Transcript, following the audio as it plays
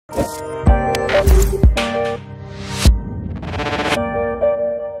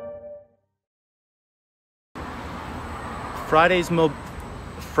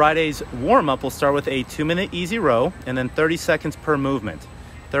Friday's warm-up will start with a 2-minute easy row and then 30 seconds per movement.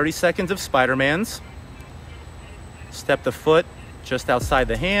 30 seconds of Spidermans. Step the foot just outside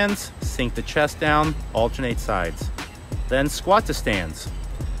the hands, sink the chest down, alternate sides. Then squat to stands.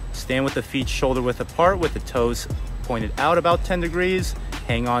 Stand with the feet shoulder width apart with the toes pointed out about 10 degrees.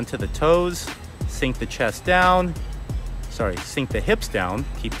 Hang on to the toes, sink the chest down, sink the hips down,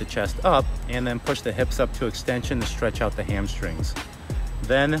 keep the chest up, and then push the hips up to extension to stretch out the hamstrings.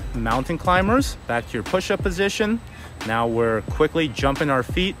 Then mountain climbers, back to your push-up position. Now we're quickly jumping our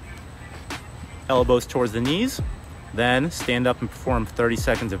feet, elbows towards the knees. Then stand up and perform 30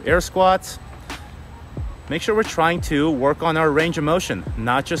 seconds of air squats. Make sure we're trying to work on our range of motion,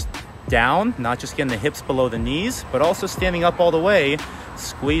 not just down, not just getting the hips below the knees, but also standing up all the way.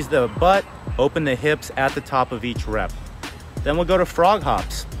 Squeeze the butt, open the hips at the top of each rep. Then we'll go to frog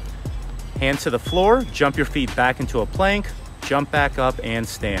hops. Hands to the floor, jump your feet back into a plank, jump back up and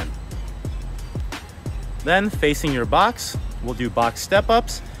stand. Then facing your box, we'll do box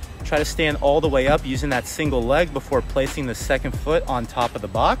step-ups. Try to stand all the way up using that single leg before placing the second foot on top of the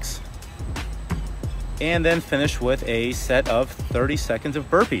box. And then finish with a set of 30 seconds of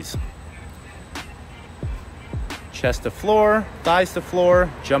burpees. Chest to floor, thighs to floor,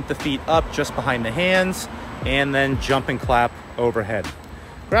 jump the feet up just behind the hands, and then jump and clap overhead.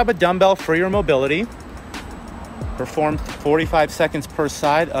 Grab a dumbbell for your mobility. Perform 45 seconds per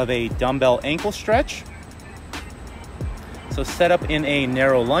side of a dumbbell ankle stretch. So set up in a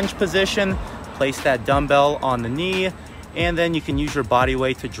narrow lunge position, place that dumbbell on the knee, and then you can use your body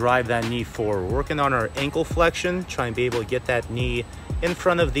weight to drive that knee forward. We're working on our ankle flexion, trying to be able to get that knee in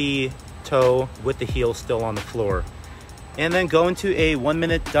front of the toe with the heel still on the floor. And then go into a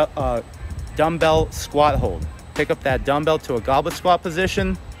 1-minute dumbbell squat hold. Pick up that dumbbell to a goblet squat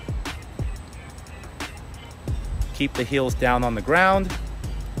position. Keep the heels down on the ground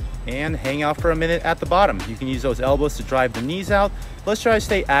and hang out for a minute at the bottom. You can use those elbows to drive the knees out. Let's try to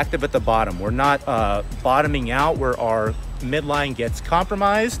stay active at the bottom. We're not bottoming out where our midline gets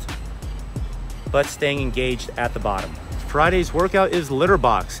compromised, but staying engaged at the bottom. Friday's workout is litter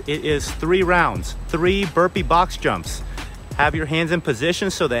box. It is 3 rounds, 3 burpee box jumps. Have your hands in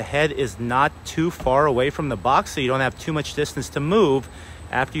position so the head is not too far away from the box so you don't have too much distance to move.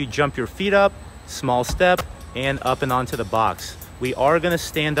 After you jump your feet up, small step, and up and onto the box. We are gonna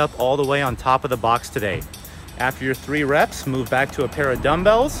stand up all the way on top of the box today. After your 3 reps, move back to a pair of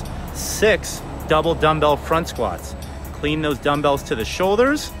dumbbells, 6 double dumbbell front squats. Clean those dumbbells to the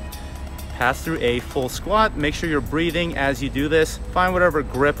shoulders, pass through a full squat. Make sure you're breathing as you do this. Find whatever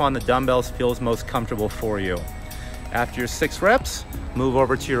grip on the dumbbells feels most comfortable for you. After your 6 reps, move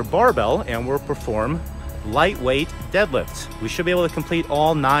over to your barbell and we'll perform lightweight deadlifts. We should be able to complete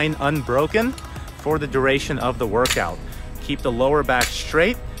all 9 unbroken for the duration of the workout. Keep the lower back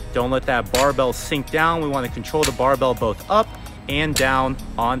straight. Don't let that barbell sink down. We want to control the barbell both up and down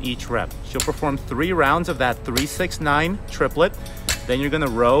on each rep. You'll perform 3 rounds of that 3-6-9 triplet. Then you're going to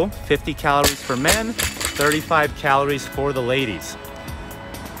row 50 calories for men, 35 calories for the ladies.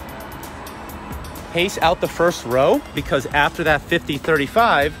 Pace out the first row because after that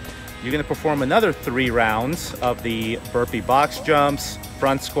 50-35, you're going to perform another 3 rounds of the burpee box jumps,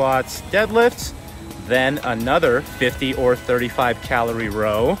 front squats, deadlifts, then another 50 or 35 calorie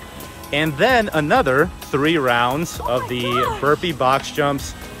row, and then another 3 rounds of the burpee box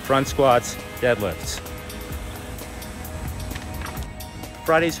jumps, front squats, deadlifts.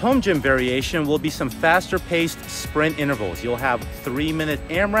 Friday's home gym variation will be some faster paced sprint intervals. You'll have 3-minute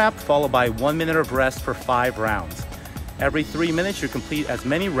AMRAP followed by 1 minute of rest for 5 rounds. Every 3 minutes, you complete as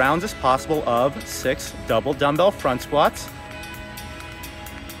many rounds as possible of 6 double dumbbell front squats.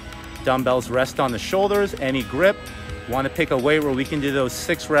 Dumbbells rest on the shoulders, any grip. Want to pick a weight where we can do those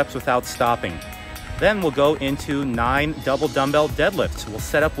 6 reps without stopping. Then we'll go into 9 double dumbbell deadlifts. We'll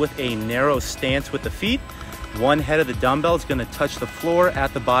set up with a narrow stance with the feet. One head of the dumbbell is going to touch the floor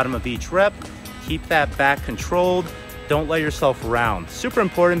at the bottom of each rep. Keep that back controlled. Don't let yourself round. Super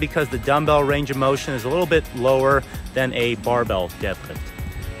important because the dumbbell range of motion is a little bit lower than a barbell deadlift.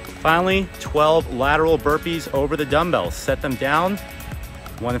 Finally, 12 lateral burpees over the dumbbells. Set them down,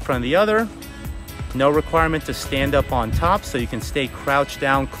 one in front of the other. No requirement to stand up on top, so you can stay crouched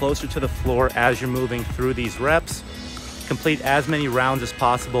down closer to the floor as you're moving through these reps. Complete as many rounds as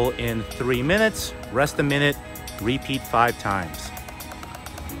possible in 3 minutes. Rest a minute, repeat 5 times.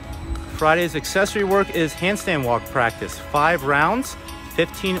 Friday's accessory work is handstand walk practice. 5 rounds,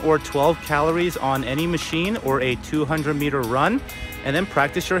 15 or 12 calories on any machine or a 200-meter run, and then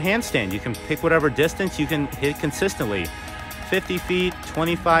practice your handstand. You can pick whatever distance you can hit consistently. 50 feet,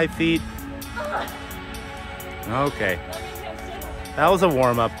 25 feet. Okay. That was a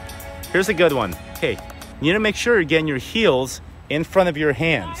warm-up. Here's a good one. Okay, you need to make sure you're getting your heels in front of your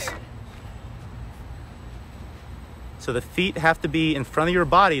hands. So the feet have to be in front of your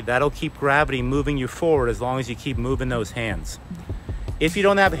body. That'll keep gravity moving you forward as long as you keep moving those hands. If you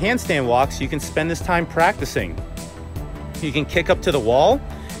don't have handstand walks, you can spend this time practicing. You can kick up to the wall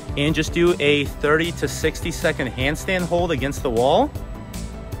and just do a 30 to 60 second handstand hold against the wall.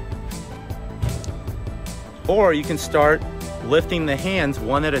 Or you can start lifting the hands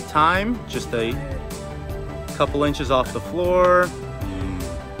one at a time, just a couple inches off the floor.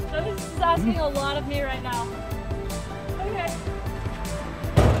 So this is asking a lot of me right now. Okay.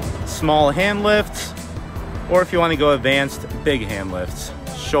 Small hand lifts, or if you want to go advanced, big hand lifts,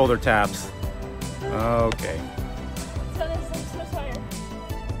 shoulder taps. Okay.